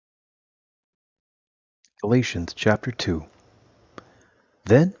Galatians chapter 2.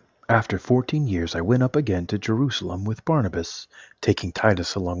 Then, after 14 years, I went up again to Jerusalem with Barnabas, taking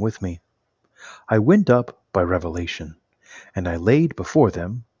Titus along with me. I went up by revelation, and I laid before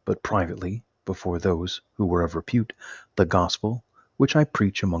them, but privately, before those who were of repute, the gospel which I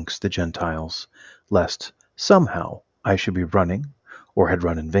preach amongst the Gentiles, lest somehow I should be running, or had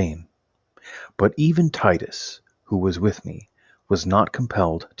run in vain. But even Titus, who was with me, was not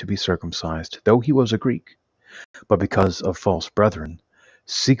compelled to be circumcised, though he was a Greek, but because of false brethren,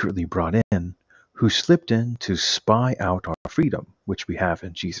 secretly brought in, who slipped in to spy out our freedom, which we have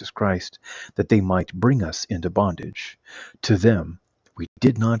in Jesus Christ, that they might bring us into bondage. To them we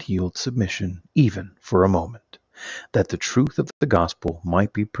did not yield submission even for a moment, that the truth of the gospel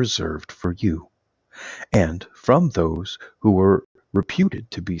might be preserved for you. And from those who were reputed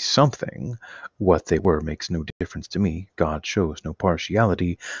to be something, what they were makes no difference to me. God shows no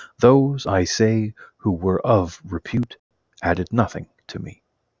partiality. Those, I say, who were of repute added nothing to me.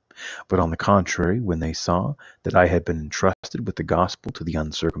 But on the contrary, when they saw that I had been entrusted with the gospel to the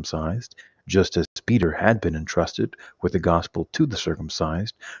uncircumcised, just as Peter had been entrusted with the gospel to the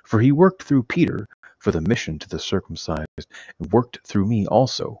circumcised, for he worked through Peter for the mission to the circumcised, and worked through me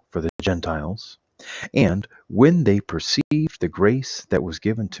also for the Gentiles. And when they perceived the grace that was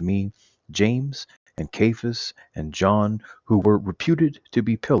given to me, James and Cephas and John, who were reputed to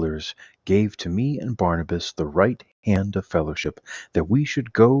be pillars, gave to me and Barnabas the right hand of fellowship, that we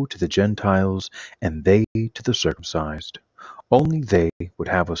should go to the Gentiles, and they to the circumcised. Only they would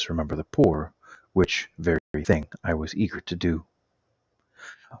have us remember the poor, which very thing I was eager to do.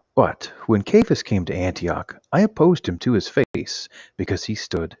 But when Cephas came to Antioch, I opposed him to his face, because he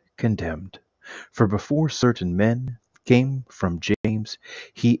stood condemned. For before certain men came from James,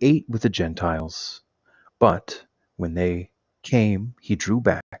 he ate with the Gentiles. But when they came, he drew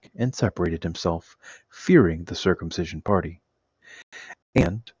back and separated himself, fearing the circumcision party.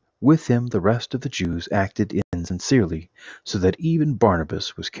 And with him the rest of the Jews acted insincerely, so that even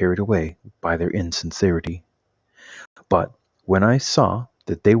Barnabas was carried away by their insincerity. But when I saw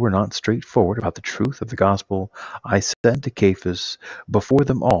that they were not straightforward about the truth of the gospel, I said to Cephas before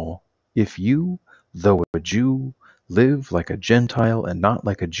them all, if you, though a Jew, live like a Gentile and not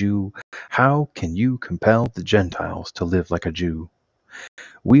like a Jew, how can you compel the Gentiles to live like a Jew?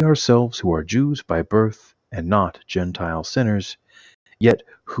 We ourselves who are Jews by birth and not Gentile sinners, yet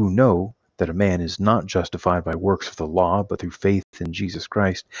who know that a man is not justified by works of the law, but through faith in Jesus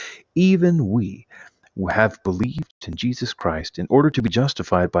Christ, even we who have believed in Jesus Christ in order to be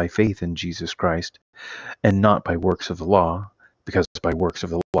justified by faith in Jesus Christ, and not by works of the law, because by works of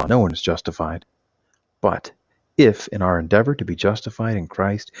the law no one is justified. But if in our endeavor to be justified in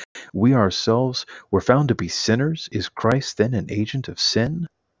Christ, we ourselves were found to be sinners, is Christ then an agent of sin?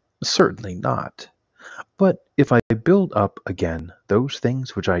 Certainly not. But if I build up again those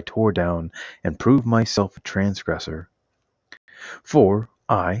things which I tore down, and prove myself a transgressor, for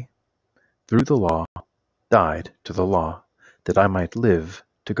I, through the law, died to the law, that I might live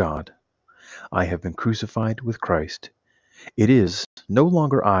to God. I have been crucified with Christ. It is no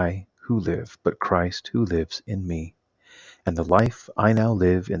longer I who live, but Christ who lives in me. And the life I now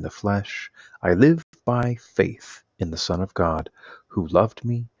live in the flesh, I live by faith in the Son of God, who loved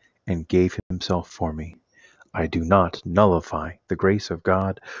me and gave himself for me. I do not nullify the grace of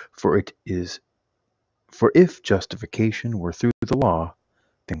God, for if justification were through the law,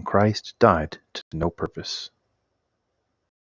 then Christ died to no purpose.